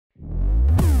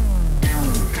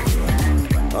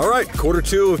All right,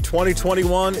 Q2 of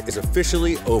 2021 is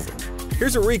officially over.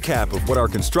 Here's a recap of what our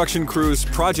construction crews,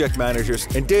 project managers,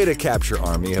 and data capture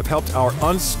army have helped our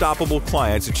unstoppable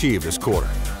clients achieve this quarter.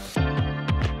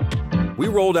 We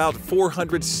rolled out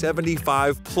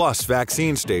 475 plus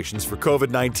vaccine stations for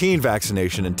COVID-19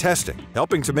 vaccination and testing,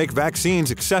 helping to make vaccines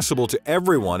accessible to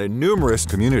everyone in numerous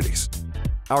communities.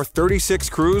 Our 36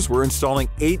 crews were installing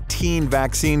 18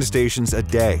 vaccine stations a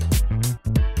day.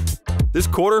 This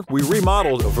quarter, we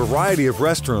remodeled a variety of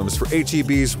restrooms for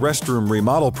HEB's Restroom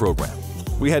Remodel program.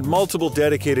 We had multiple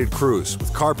dedicated crews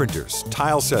with carpenters,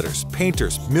 tile setters,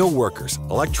 painters, mill workers,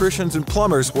 electricians, and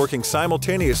plumbers working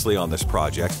simultaneously on this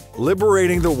project,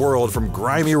 liberating the world from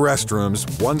grimy restrooms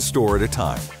one store at a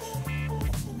time.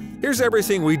 Here's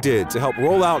everything we did to help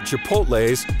roll out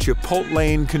Chipotle's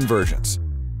Chipotlane conversions.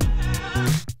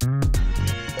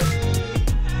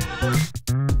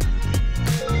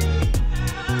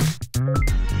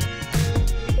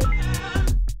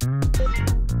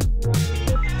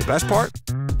 The best part?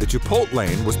 The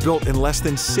Chipotlane was built in less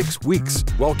than 6 weeks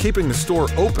while keeping the store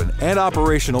open and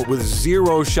operational with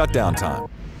zero shutdown time.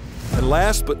 And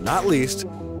last but not least,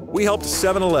 we helped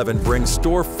 7-Eleven bring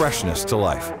store freshness to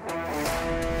life.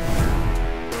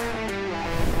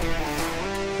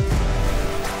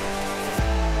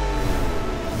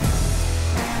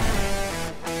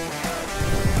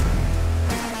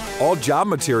 All job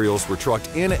materials were trucked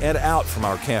in and out from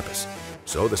our campus,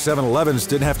 so the 7-Elevens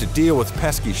didn't have to deal with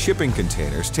pesky shipping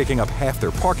containers taking up half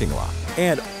their parking lot.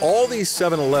 And all these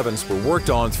 7-Elevens were worked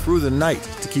on through the night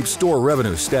to keep store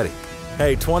revenue steady.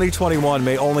 Hey, 2021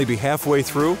 may only be halfway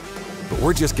through, but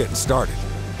we're just getting started.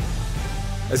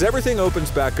 As everything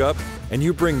opens back up and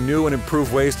you bring new and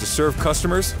improved ways to serve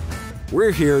customers,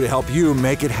 we're here to help you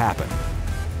make it happen.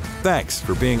 Thanks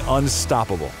for being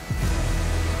unstoppable.